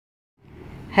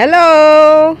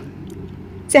Hello.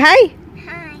 Say hi.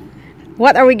 Hi.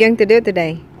 What are we going to do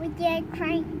today? We're going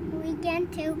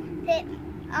to fit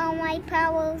all my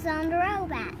powers on the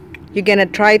robot. You're gonna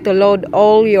try to load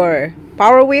all your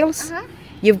power wheels?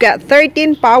 You've got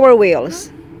 13 power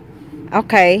wheels.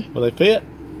 Okay. Will they fit?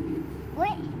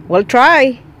 What? We'll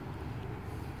try.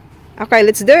 Okay,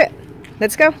 let's do it.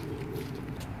 Let's go.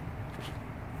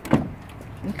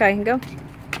 Okay, go.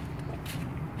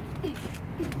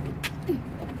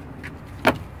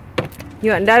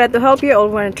 You want Dada to help you or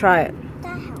want to try it?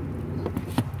 That help.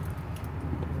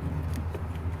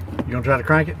 You gonna try to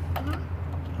crank it?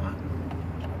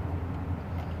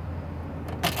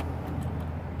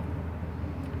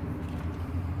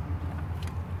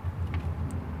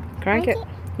 Crank it?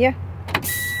 Yeah.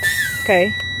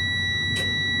 Okay.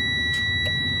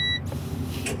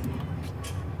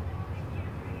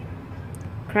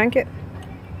 Crank it.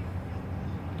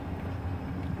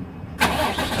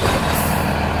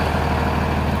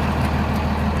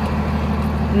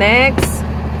 Next.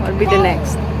 What will be the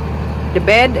next? The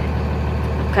bed.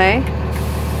 Okay.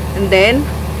 And then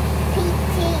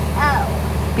PTO.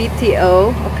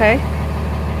 PTO. Okay.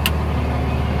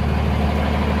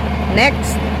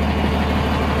 Next.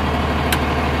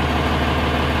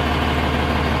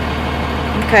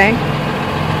 Okay.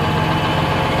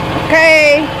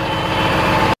 Okay.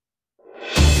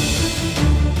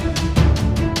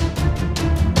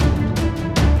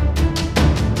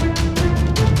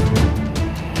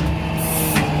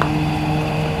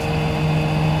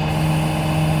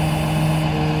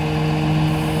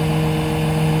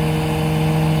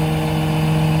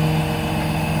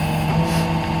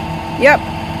 Yep.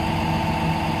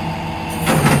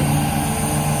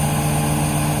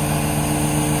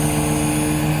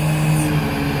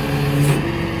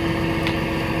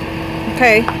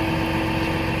 Okay.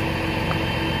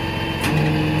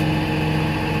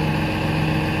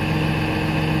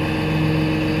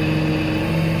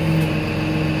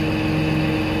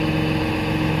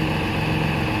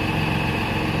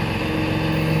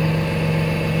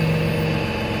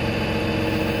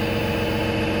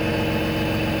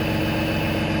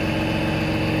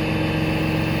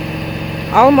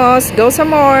 Almost. Go some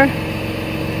more.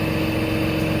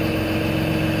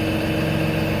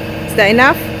 Is that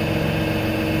enough?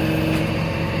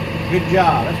 Good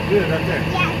job. That's good right there.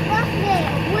 Yeah, what's it?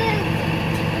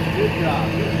 Good job.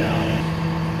 Good job.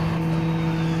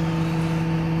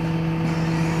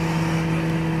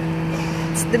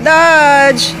 It's the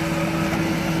Dodge.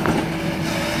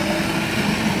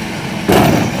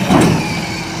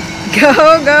 Go,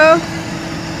 go.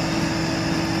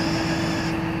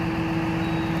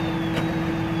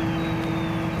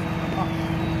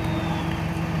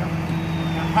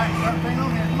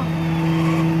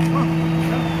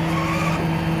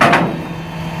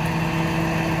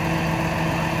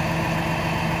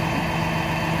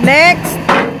 Next.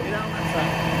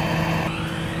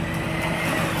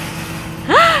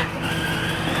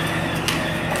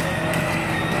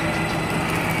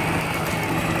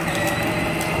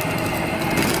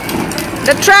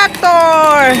 The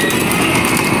tractor.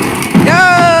 Go.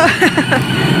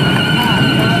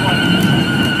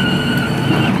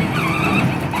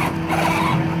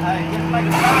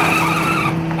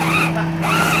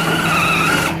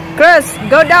 Chris,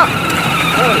 go down.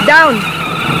 Down.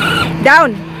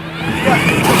 Down.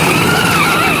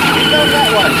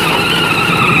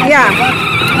 Yeah.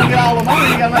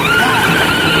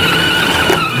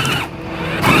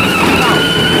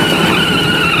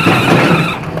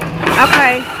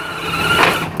 Okay.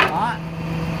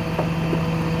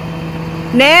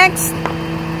 Next.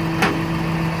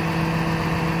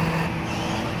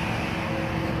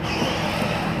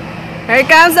 Here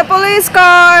comes the police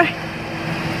car.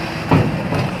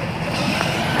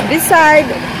 This side.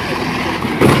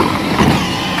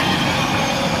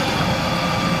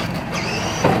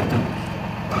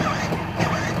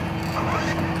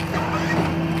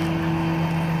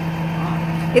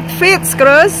 It fits,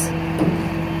 Cruz.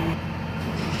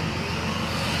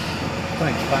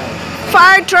 Thanks, fire.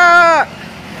 Fire truck.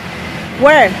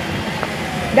 Where?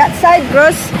 That side,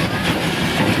 Cruz.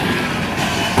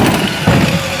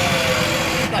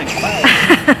 Thanks, fire.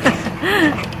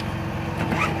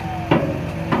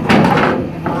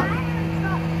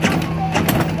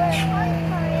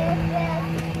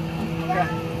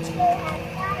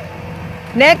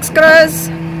 Next, Cruz.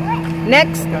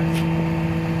 Next.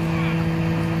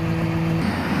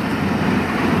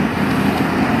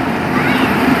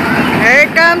 Here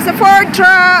comes the Ford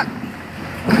truck.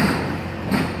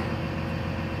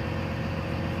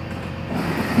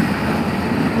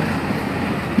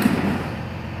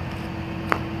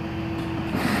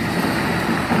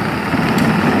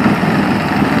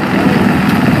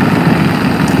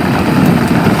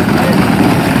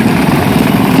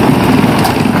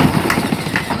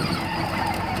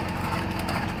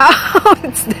 Oh,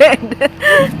 it's dead.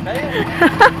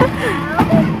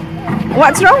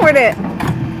 What's wrong with it?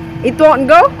 It won't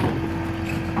go?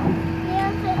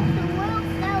 Yes, the wheel's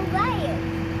still there.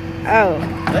 Oh.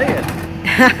 Dead.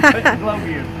 Put it in low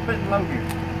gear. Put it in low gear.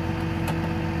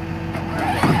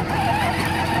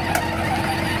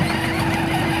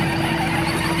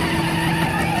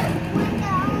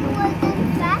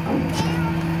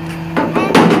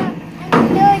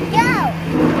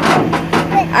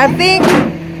 I think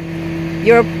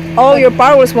all your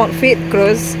powers won't fit,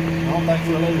 Cruz. I don't think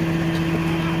we'll lose.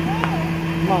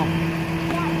 Come on.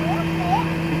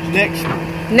 Next.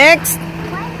 Next.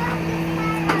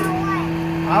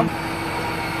 I'm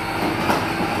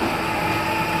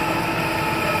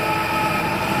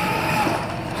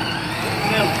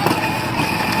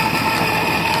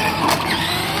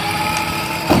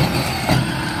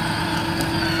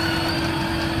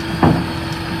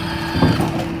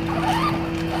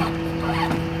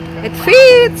It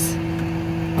fits.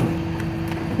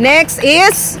 Next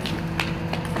is.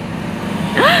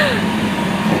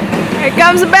 Here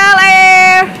comes Bel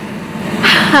Air.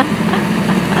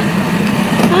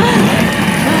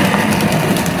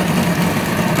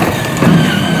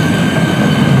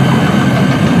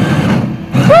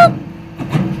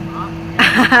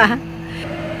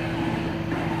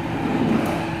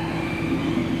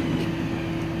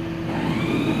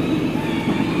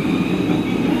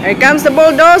 Here comes the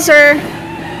bulldozer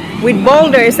with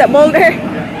Boulder. Is that Boulder?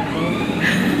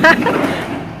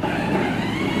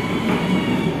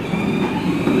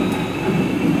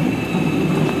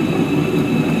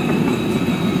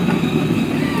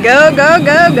 Go, go,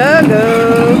 go, go, go.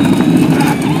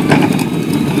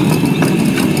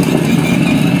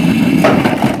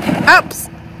 Ups.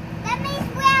 That means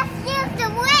we have to use the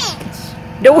winch.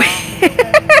 The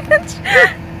winch.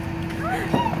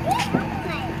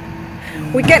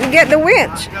 We can't get the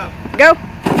winch. go. Go.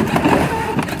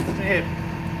 Ahead.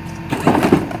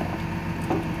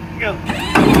 Go.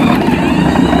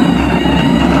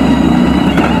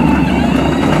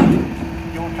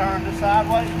 You want to turn this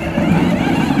sideways?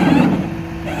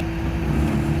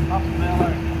 Up the Bel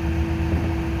Air.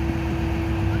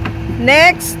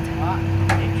 Next. Alright.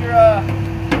 Get your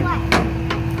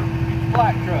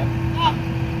black truck.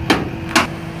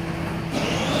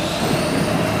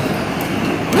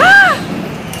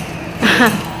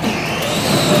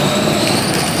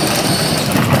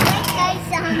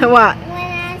 What? When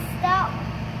I stop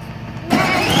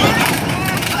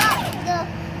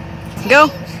the Go.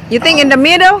 You think in the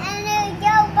middle? and then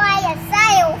go by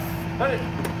yourself. Put it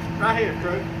right here,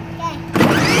 Drew. Okay.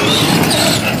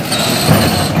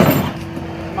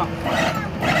 Come on.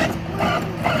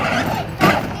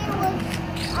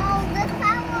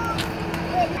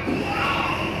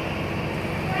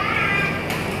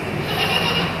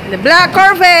 The black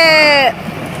Corvette.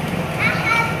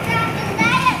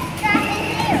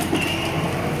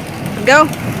 Go.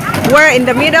 Where? In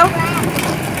the middle?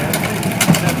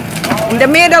 In the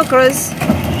middle, Cruz.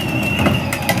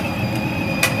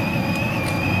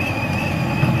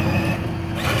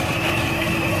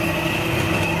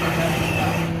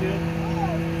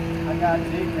 I got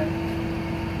it.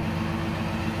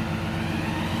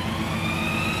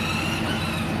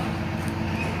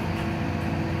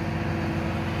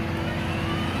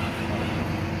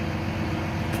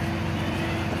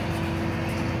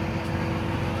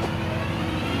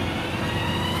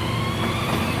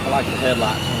 I like the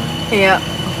headlights on it. Yeah.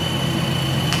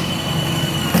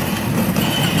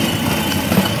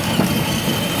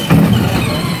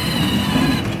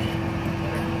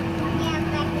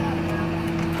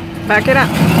 Back it up.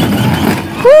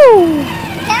 Woo!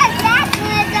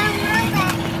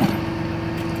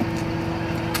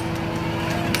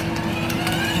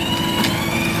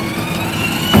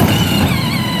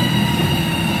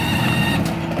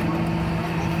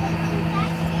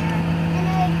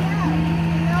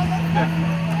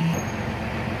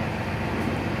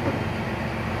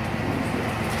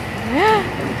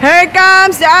 Here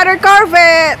comes the other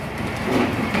Corvette.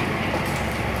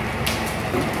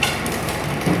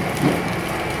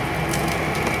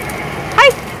 Hi.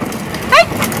 Hi.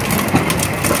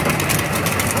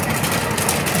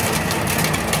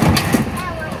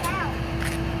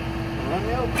 Run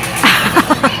me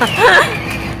over.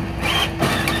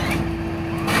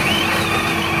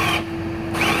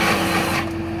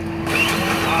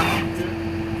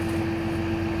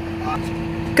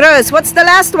 Cruz, what's the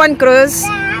last one, Cruz?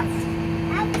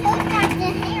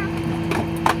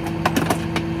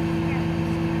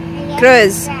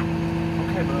 Cruz,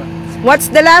 Okay, bud. what's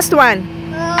the last one?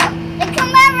 The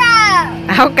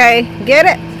Camaro. Okay, get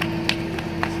it.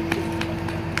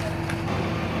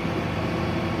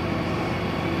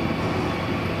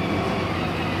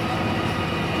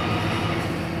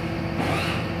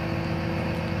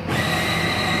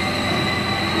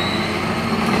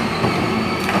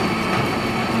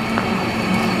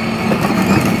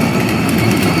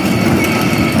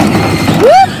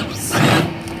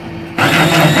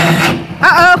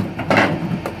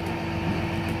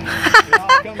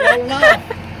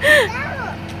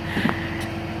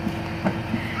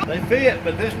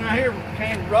 but this one right here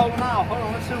came rolling off. Hold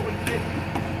on, let's see what we can get.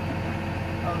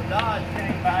 Oh, the Dodge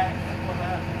came back. That's what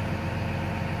happened.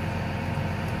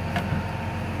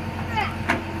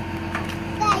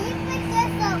 Dad, you pick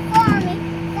this up for me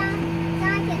so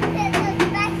I can put this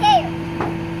back here.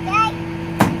 Okay?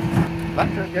 Black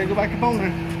truck, gotta go back up on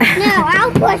there. No,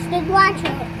 I'll push the black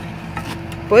truck.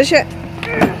 Push it.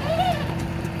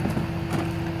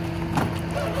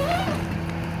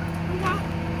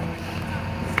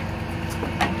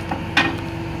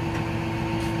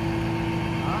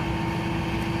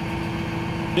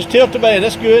 Just tilt the bed,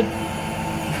 that's good.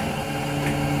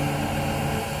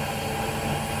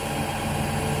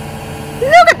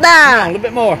 Look at Come on, a that. little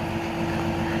bit more.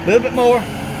 A little bit more.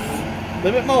 A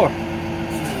little bit more.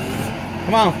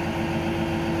 Come on.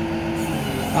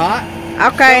 Alright.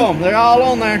 Okay. Show 'em. They're all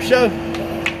on there. Show.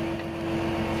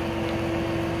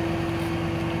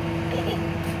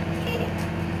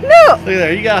 Look. Look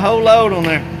there. You got a whole load on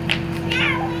there.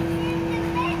 Now it's in the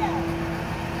middle.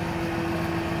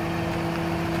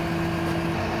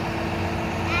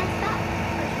 That's all.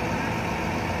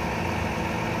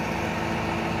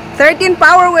 13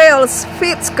 power wheels.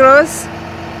 Feet, Cruz.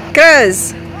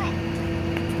 Cruz.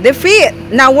 What? The feet.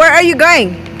 Now where are you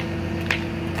going?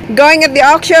 Going at the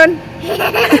auction?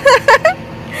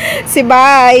 Say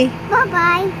bye.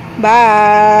 Bye-bye.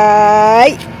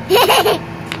 Bye.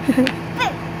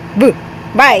 Boo.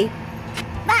 Bye.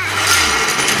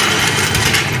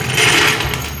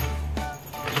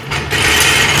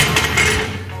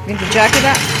 Need the jacket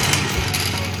up?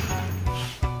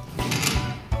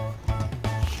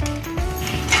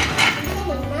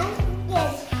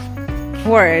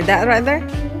 Where? That right there?